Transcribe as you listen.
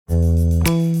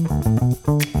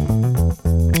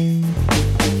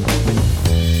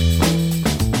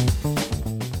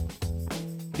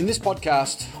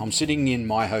podcast, I'm sitting in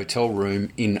my hotel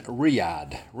room in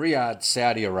Riyadh,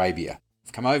 Saudi Arabia.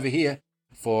 I've come over here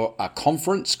for a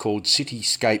conference called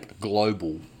Cityscape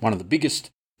Global, one of the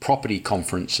biggest property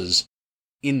conferences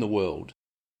in the world.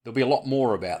 There'll be a lot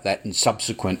more about that in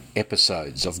subsequent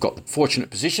episodes. I've got the fortunate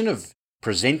position of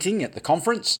presenting at the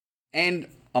conference, and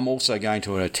I'm also going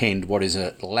to attend what is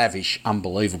a lavish,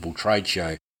 unbelievable trade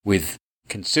show with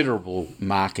considerable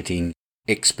marketing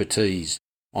expertise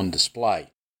on display.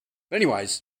 But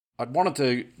anyways, I'd wanted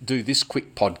to do this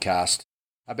quick podcast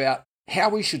about how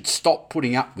we should stop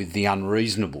putting up with the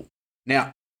unreasonable.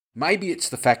 Now, maybe it's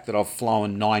the fact that I've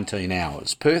flown 19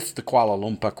 hours, Perth to Kuala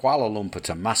Lumpur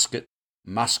to Muscat,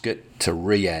 Muscat to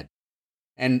Riyadh.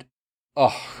 And,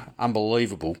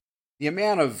 unbelievable. The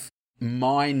amount of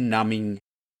mind-numbing,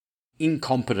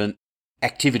 incompetent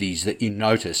activities that you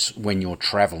notice when you're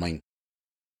travelling.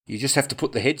 You just have to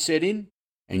put the headset in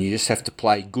and you just have to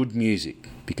play good music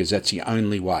because that's the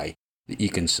only way that you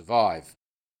can survive.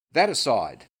 That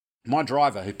aside, my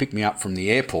driver who picked me up from the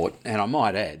airport, and I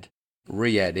might add,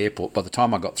 Riyadh Airport, by the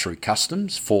time I got through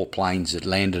customs, 4 planes had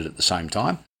landed at the same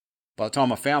time. By the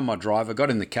time I found my driver, got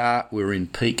in the car, we were in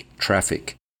peak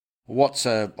traffic. What's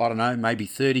maybe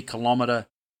 30-kilometre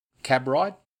cab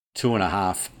ride?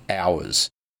 2.5 hours.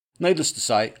 Needless to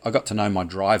say, I got to know my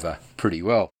driver pretty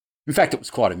well. In fact, it was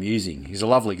quite amusing. He's a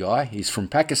lovely guy. He's from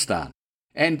Pakistan.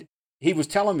 And he was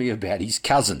telling me about his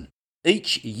cousin.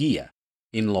 Each year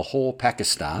in Lahore,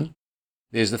 Pakistan,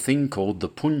 there's a thing called the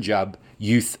Punjab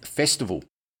Youth Festival.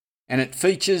 And it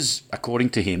features, according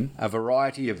to him, a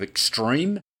variety of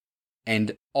extreme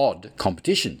and odd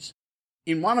competitions.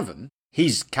 In one of them,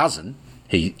 his cousin,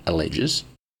 he alleges,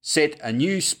 set a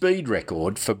new speed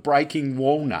record for breaking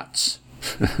walnuts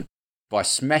by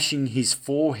smashing his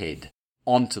forehead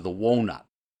onto the walnut.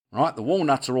 Right? The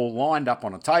walnuts are all lined up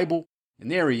on a table, and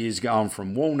there he is going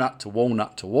from walnut to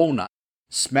walnut to walnut,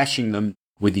 smashing them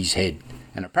with his head.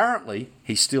 And apparently,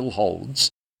 he still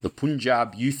holds the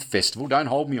Punjab Youth Festival, don't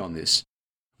hold me on this,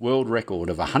 world record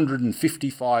of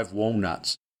 155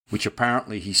 walnuts, which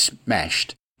apparently he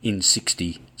smashed in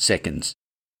 60 seconds.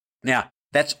 Now,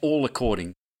 that's all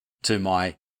according to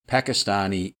my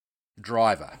Pakistani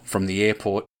driver from the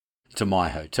airport to my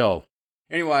hotel.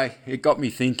 Anyway, it got me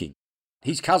thinking.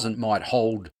 His cousin might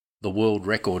hold the world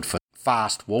record for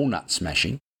fast walnut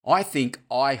smashing. I think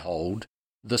I hold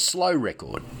the slow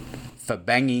record for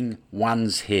banging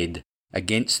one's head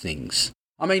against things.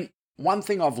 I mean, one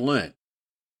thing I've learnt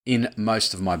in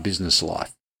most of my business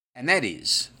life, and that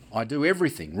is I do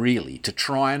everything really to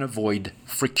try and avoid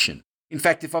friction. In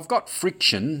fact, if I've got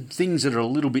friction, things that are a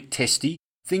little bit testy,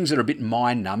 things that are a bit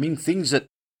mind-numbing, things that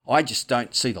I just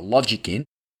don't see the logic in,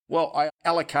 well, I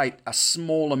allocate a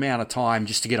small amount of time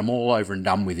just to get them all over and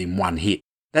done with in one hit.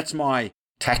 That's my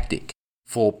tactic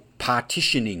for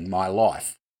partitioning my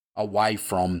life away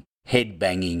from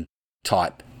head-banging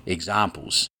type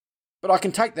examples. But I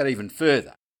can take that even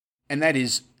further, and that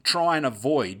is try and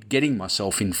avoid getting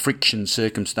myself in friction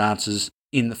circumstances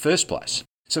in the first place.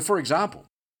 So, for example,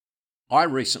 I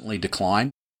recently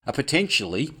declined a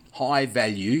potentially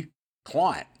high-value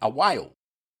client, a whale,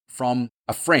 from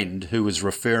a friend who was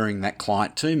referring that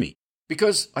client to me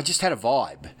because I just had a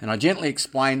vibe, and I gently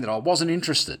explained that I wasn't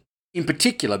interested, in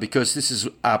particular because this is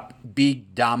a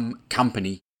big, dumb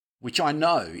company which I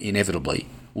know inevitably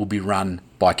will be run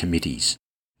by committees.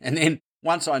 And then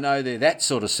once I know they're that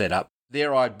sort of setup,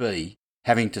 there I'd be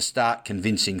having to start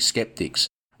convincing skeptics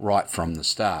right from the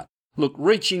start. Look,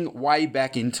 reaching way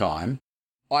back in time,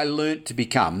 I learnt to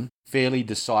become fairly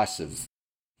decisive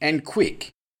and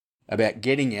quick about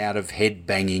getting out of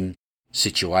head-banging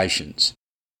situations.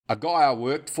 A guy I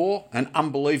worked for, an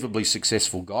unbelievably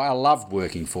successful guy, I loved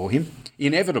working for him,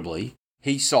 inevitably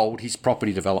he sold his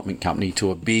property development company to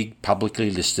a big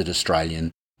publicly listed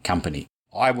Australian company.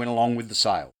 I went along with the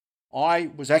sale. I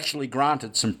was actually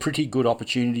granted some pretty good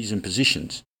opportunities and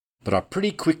positions, but I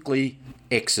pretty quickly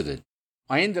exited.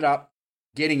 I ended up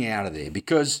getting out of there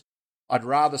because I'd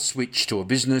rather switch to a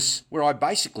business where I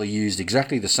basically used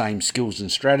exactly the same skills and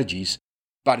strategies,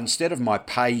 but instead of my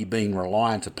pay being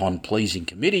reliant upon pleasing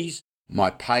committees, my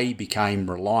pay became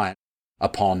reliant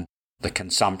upon the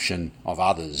consumption of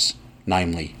others,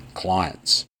 namely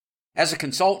clients. As a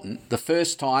consultant, the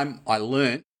first time I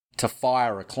learnt to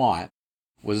fire a client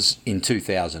was in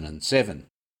 2007.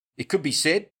 It could be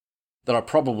said that I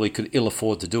probably could ill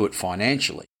afford to do it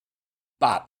financially,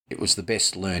 but it was the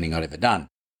best learning I'd ever done.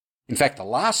 In fact, the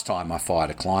last time I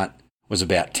fired a client was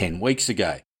about 10 weeks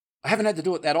ago. I haven't had to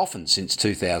do it that often since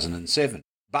 2007.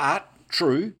 But,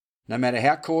 true, no matter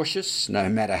how cautious, no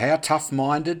matter how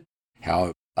tough-minded,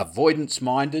 how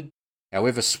avoidance-minded,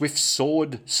 however swift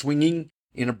sword swinging,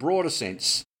 in a broader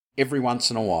sense, every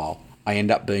once in a while, I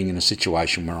end up being in a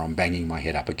situation where I'm banging my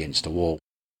head up against a wall.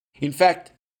 In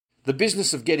fact, the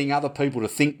business of getting other people to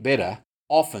think better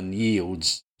often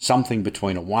yields something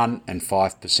between a 1 and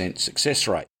 5% success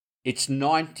rate. It's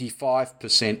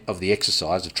 95% of the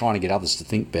exercise of trying to get others to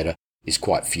think better is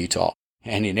quite futile.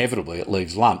 And inevitably it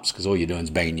leaves lumps because all you're doing is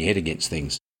banging your head against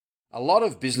things. A lot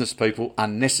of business people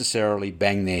unnecessarily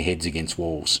bang their heads against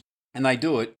walls, and they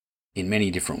do it in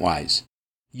many different ways.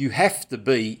 You have to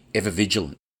be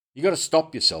ever-vigilant. You've got to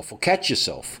stop yourself or catch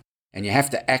yourself, and you have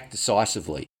to act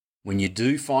decisively when you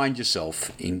do find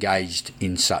yourself engaged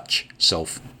in such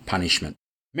self-punishment.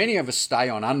 Many of us stay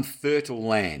on unfertile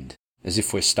land as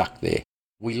if we're stuck there.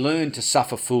 We learn to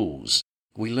suffer fools.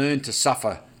 We learn to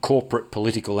suffer corporate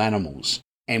political animals,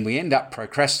 and we end up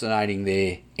procrastinating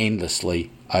there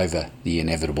endlessly over the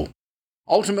inevitable.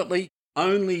 Ultimately,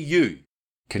 only you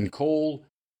can call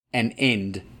an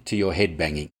end to your head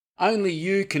banging. Only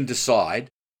you can decide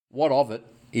what of it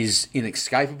is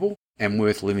inescapable and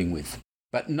worth living with.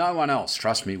 But no one else,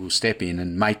 trust me, will step in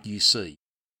and make you see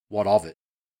what of it,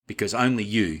 because only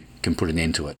you can put an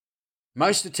end to it.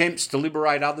 Most attempts to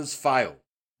liberate others fail.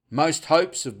 Most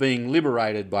hopes of being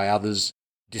liberated by others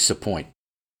disappoint.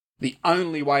 The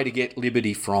only way to get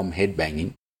liberty from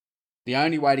headbanging, the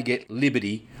only way to get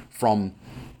liberty from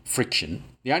friction,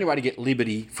 the only way to get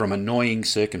liberty from annoying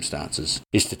circumstances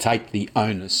is to take the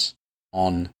onus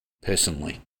on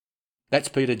personally. That's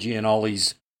Peter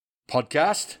Gianoli's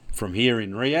podcast from here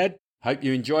in Riyadh. Hope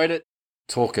you enjoyed it.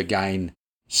 Talk again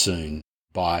soon.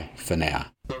 Bye for now.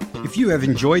 If you have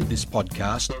enjoyed this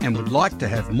podcast and would like to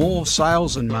have more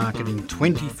sales and marketing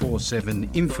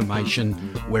 24/7 information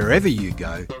wherever you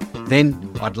go,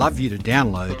 then I'd love you to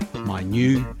download my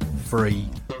new free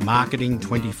Marketing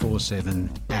 24/7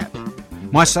 app.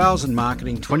 My Sales and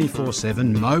Marketing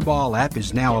 24/7 mobile app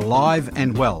is now alive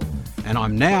and well, and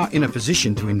I'm now in a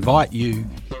position to invite you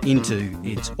into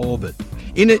its orbit.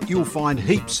 In it, you'll find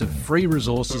heaps of free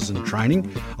resources and training,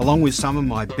 along with some of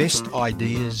my best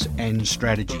ideas and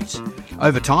strategies.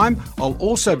 Over time, I'll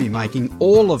also be making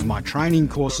all of my training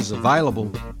courses available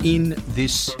in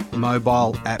this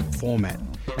mobile app format,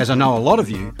 as I know a lot of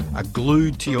you are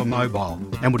glued to your mobile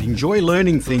and would enjoy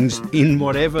learning things in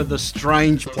whatever the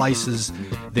strange places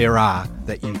there are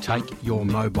that you take your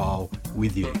mobile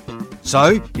with you.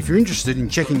 So, if you're interested in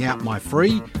checking out my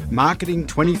free Marketing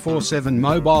 24/7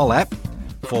 mobile app,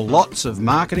 for lots of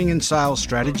marketing and sales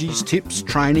strategies, tips,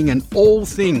 training, and all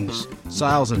things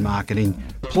sales and marketing,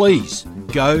 please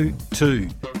go to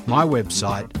my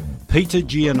website,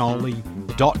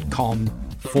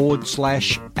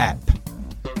 petergianoli.com/app.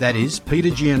 That is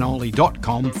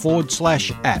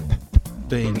petergianoli.com/app,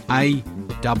 being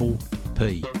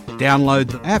APP. Download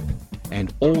the app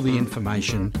and all the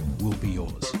information will be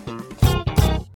yours.